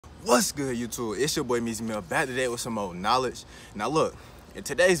What's good, YouTube? It's your boy Meezy Mill, back today with some more knowledge. Now look, in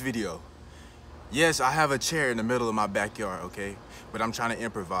today's video, yes, I have a chair in the middle of my backyard, okay? But I'm trying to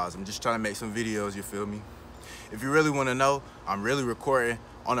improvise. I'm just trying to make some videos, you feel me? If you really want to know, I'm really recording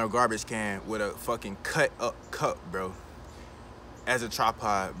on a garbage can with a fucking cut up cup, bro, as a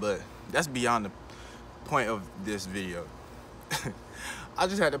tripod, but that's beyond the point of this video. I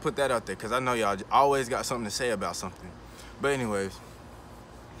just had to put that out there because I know y'all always got something to say about something. But anyways,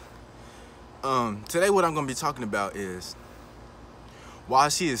 today what I'm gonna be talking about is why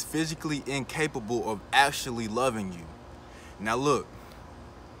she is physically incapable of actually loving you. Now look,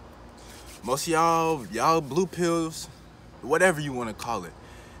 most of y'all blue pills, whatever you want to call it,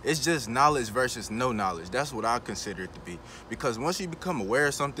 it's just knowledge versus no knowledge. That's what I consider it to be. Because once you become aware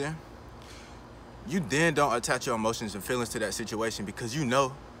of something, you then don't attach your emotions and feelings to that situation, because you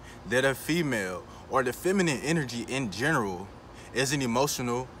know that a female or the feminine energy in general is an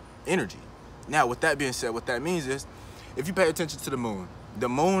emotional energy. Now, with that being said, what that means is, if you pay attention to the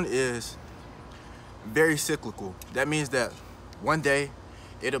moon is very cyclical. That means that one day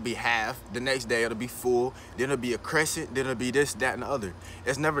it'll be half, the next day it'll be full, then it'll be a crescent, then it'll be this, that, and the other.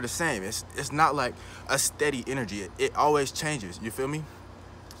 It's never the same. It's not like a steady energy. It always changes, you feel me?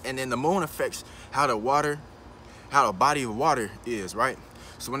 And then the moon affects how the body of water is, right?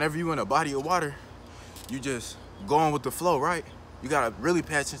 So whenever you're in a body of water, you just going with the flow, right? You gotta really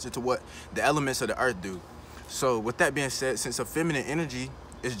pay attention to what the elements of the earth do. So with that being said, since a feminine energy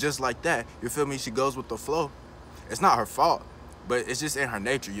is just like that, you feel me? She goes with the flow. It's not her fault, but it's just in her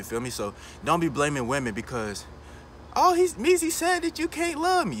nature, you feel me? So don't be blaming women because, oh, Meezy said that you can't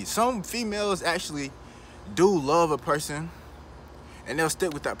love me. Some females actually do love a person, and they'll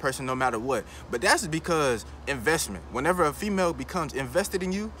stick with that person no matter what. But that's because investment. Whenever a female becomes invested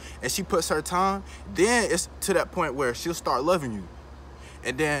in you and she puts her time, then it's to that point where she'll start loving you.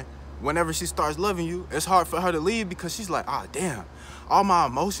 And then whenever she starts loving you, it's hard for her to leave because she's like, ah, damn, all my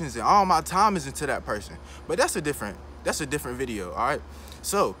emotions and all my time is into that person. But that's a different video, all right?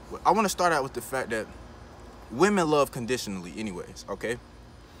 So I want to start out with the fact that women love conditionally anyways, okay?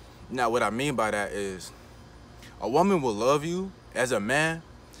 Now what I mean by that is, a woman will love you as a man,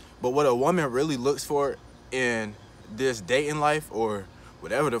 but what a woman really looks for in this dating life, or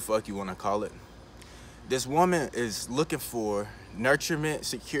whatever the fuck you want to call it, this woman is looking for nurturement,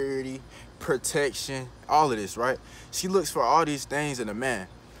 security, protection, all of this, right? She looks for all these things in a man.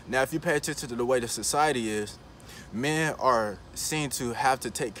 Now, if you pay attention to the way the society is, men are seen to have to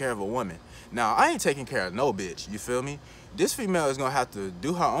take care of a woman. Now, I ain't taking care of no bitch, you feel me? This female is gonna have to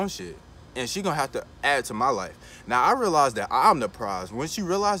do her own shit, and she gonna have to add to my life. Now, I realize that I'm the prize. Once you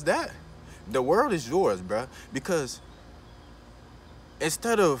realize that, the world is yours, bruh. Because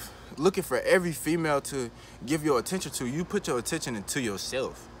instead of looking for every female to give your attention to, you put your attention into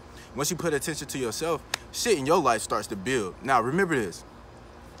yourself. Once you put attention to yourself, shit in your life starts to build. Now, remember this.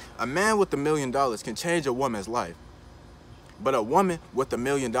 A man with $1 million can change a woman's life. But a woman with $1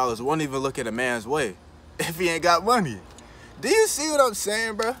 million won't even look at a man's way if he ain't got money. Do you see what I'm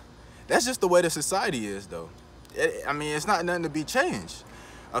saying, bruh? That's just the way the society is, though. I mean, it's not nothing to be changed.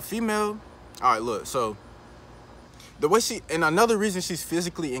 A female, all right, look, so the way and another reason she's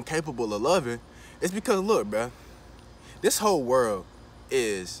physically incapable of loving is because, look, bruh, this whole world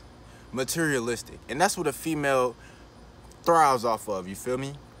is materialistic, and that's what a female thrives off of, you feel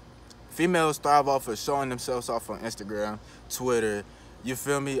me? Females thrive off of showing themselves off on Instagram, Twitter, you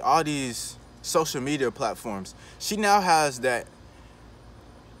feel me? All these social media platforms. She now has that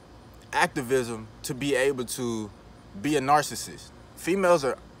activism to be able to be a narcissist. Females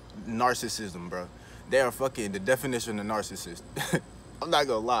are narcissism, bro. They are fucking the definition of narcissist. I'm not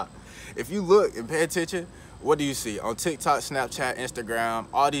gonna lie. If you look and pay attention, what do you see? On TikTok, Snapchat, Instagram,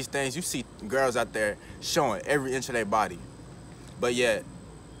 all these things, you see girls out there showing every inch of their body. But yet,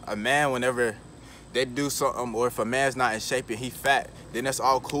 a man, whenever they do something, or if a man's not in shape and he fat, then that's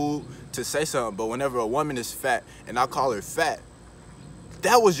all cool to say something. But whenever a woman is fat and I call her fat,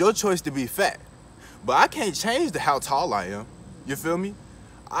 that was your choice to be fat. But I can't change how tall I am. You feel me?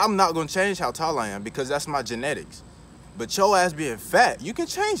 I'm not gonna change how tall I am because that's my genetics. But your ass being fat, you can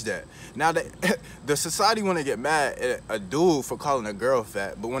change that. Now, the society wanna get mad at a dude for calling a girl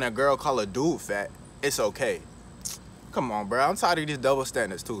fat, but when a girl call a dude fat, it's okay. Come on, bro. I'm tired of these double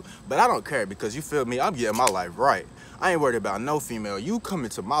standards too. But I don't care because, you feel me, I'm getting my life right. I ain't worried about no female. You come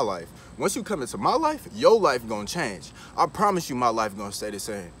into my life. Once you come into my life, your life gonna change. I promise you my life gonna stay the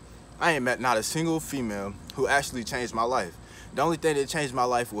same. I ain't met not a single female who actually changed my life. The only thing that changed my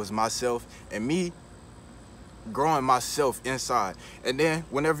life was myself and me growing myself inside. And then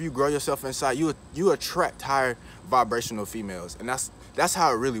whenever you grow yourself inside, you attract higher vibrational females. And That's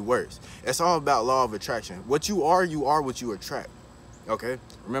how it really works. It's all about law of attraction. What you are what you attract. Okay?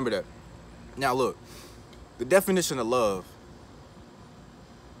 Remember that. Now look, the definition of love.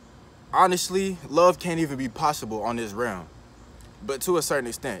 Honestly, love can't even be possible on this realm. But to a certain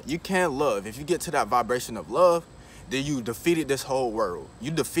extent, you can love. If you get to that vibration of love, then you defeated this whole world.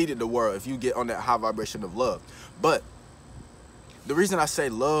 You defeated the world if you get on that high vibration of love. But the reason I say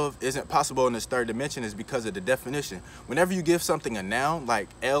love isn't possible in this third dimension is because of the definition. Whenever you give something a noun, like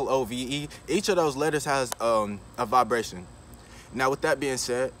L-O-V-E, each of those letters has a vibration. Now, with that being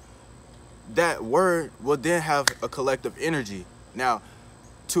said, that word will then have a collective energy. Now,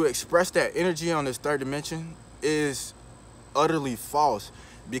 to express that energy on this third dimension is utterly false,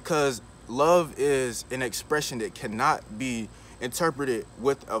 because love is an expression that cannot be interpreted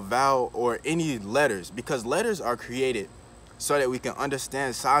with a vowel or any letters, because letters are created so that we can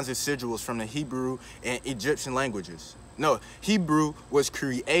understand signs and sigils from the Hebrew and Egyptian languages. No, Hebrew was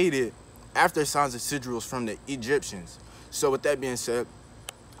created after signs and sigils from the Egyptians. So with that being said,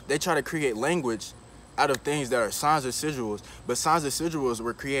 they try to create language out of things that are signs and sigils, but signs and sigils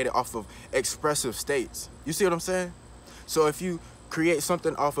were created off of expressive states. You see what I'm saying? So if you create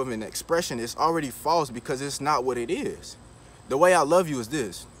something off of an expression, it's already false because it's not what it is. The way I love you is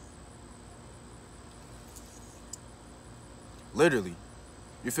this. Literally.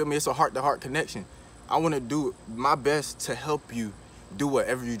 You feel me? It's a heart-to-heart connection. I want to do my best to help you do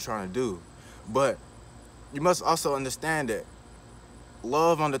whatever you're trying to do. But you must also understand that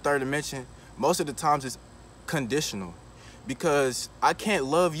love on the third dimension, most of the times, is conditional. Because I can't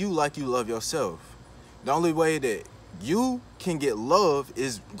love you like you love yourself. The only way that you can get love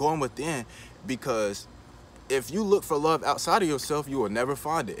is going within, because if you look for love outside of yourself, you will never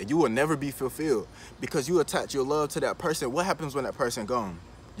find it, and you will never be fulfilled, because you attach your love to that person. What happens when that person gone?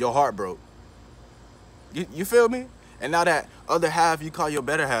 Your heart broke. You feel me? And now that other half you call your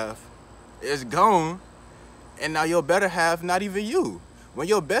better half is gone, and now your better half not even you, when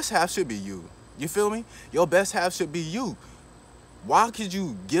your best half should be you. You feel me? Your best half should be you. Why could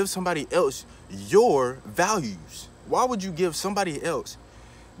you give somebody else your values? Why would you give somebody else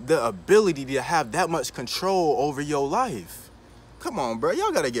the ability to have that much control over your life? Come on, bro.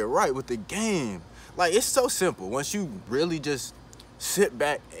 Y'all got to get right with the game. Like, it's so simple. Once you really just sit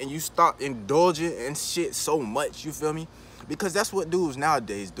back and you start indulging in shit so much, you feel me? Because that's what dudes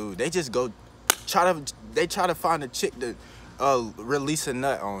nowadays do. They just go try to find a chick to release a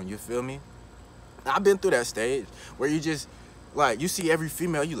nut on, you feel me? I've been through that stage where you just, like, you see every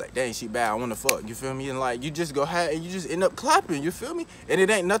female, you like, dang, she bad, I want to fuck, you feel me? And, like, you just go ahead and you just end up clapping, you feel me? And it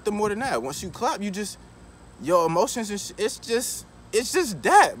ain't nothing more than that. Once you clap, you just, your emotions, it's just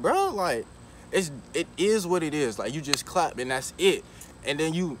that, bro. Like, it is what it is. Like, you just clap and that's it. And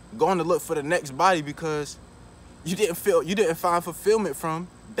then you going to look for the next body because you didn't find fulfillment from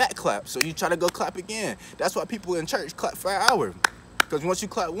that clap. So you try to go clap again. That's why people in church clap for an hour. Because once you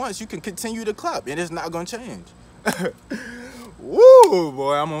clap once, you can continue to clap and it's not going to change. Woo,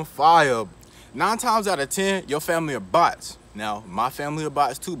 boy, I'm on fire. 9 times out of 10, your family are bots. Now, my family are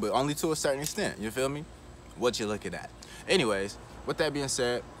bots too, but only to a certain extent. You feel me? What you looking at? Anyways, with that being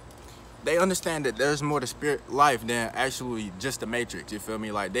said, they understand that there's more to spirit life than actually just the matrix. You feel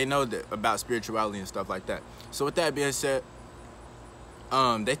me? Like, they know that about spirituality and stuff like that. So with that being said,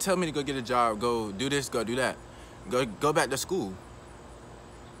 they tell me to go get a job, go do this, go do that, go back to school.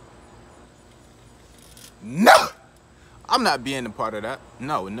 No, I'm not being a part of that.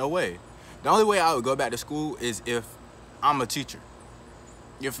 No, no way. The only way I would go back to school is if I'm a teacher.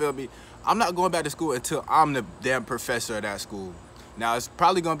 You feel me? I'm not going back to school until I'm the damn professor of that school. Now, it's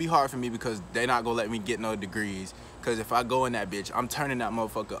probably going to be hard for me because they're not going to let me get no degrees. Because if I go in that bitch, I'm turning that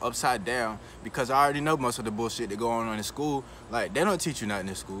motherfucker upside down, because I already know most of the bullshit that go on in school. Like, they don't teach you nothing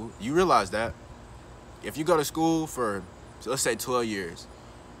in school. You realize that? If you go to school for, let's say, 12 years,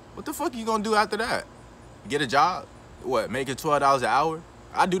 what the fuck are you going to do after that? Get a job? What, making $12 an hour?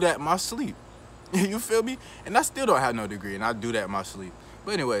 I do that in my sleep. You feel me? And I still don't have no degree, and I do that in my sleep.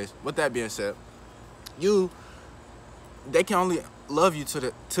 But anyways, with that being said, they can only love you to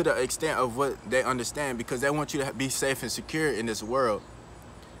the extent of what they understand, because they want you to be safe and secure in this world.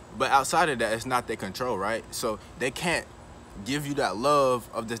 But outside of that, it's not their control, right? So they can't give you that love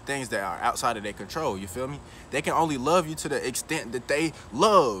of the things that are outside of their control. You feel me? They can only love you to the extent that they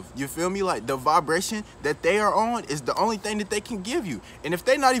love. You feel me? Like, the vibration that they are on is the only thing that they can give you. And if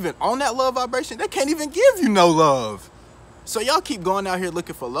they're not even on that love vibration, they can't even give you no love. So y'all keep going out here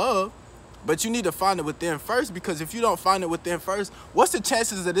looking for love, but you need to find it within first, because if you don't find it within first, what's the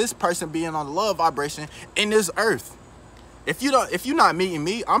chances of this person being on the love vibration in this earth? If you're not meeting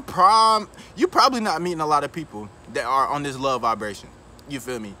me, you're probably not meeting a lot of people that are on this love vibration. You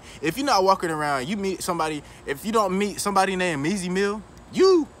feel me? If you're not walking around, you meet somebody, if you don't meet somebody named Measy Mill,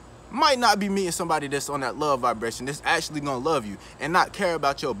 you might not be meeting somebody that's on that love vibration, that's actually gonna love you and not care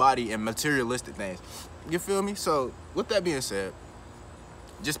about your body and materialistic things. You feel me? So with that being said,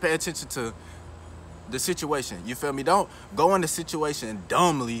 just pay attention to the situation. You feel me? Don't go in the situation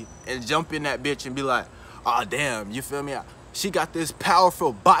dumbly and jump in that bitch and be like, oh damn, you feel me? She got this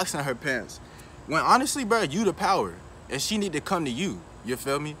powerful box in her pants. When honestly, bro, you the power and she need to come to you. You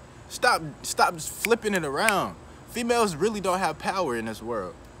feel me? Stop flipping it around. Females really don't have power in this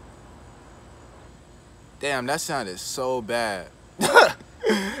world. Damn, that sounded so bad.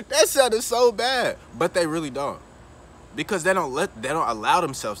 That sounded so bad, but they really don't, because they don't allow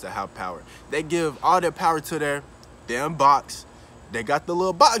themselves to have power. They give all their power to their damn box. They got the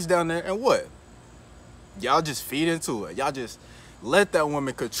little box down there, and what? Y'all just feed into it. Y'all just let that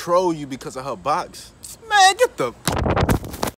woman control you because of her box. Man, get the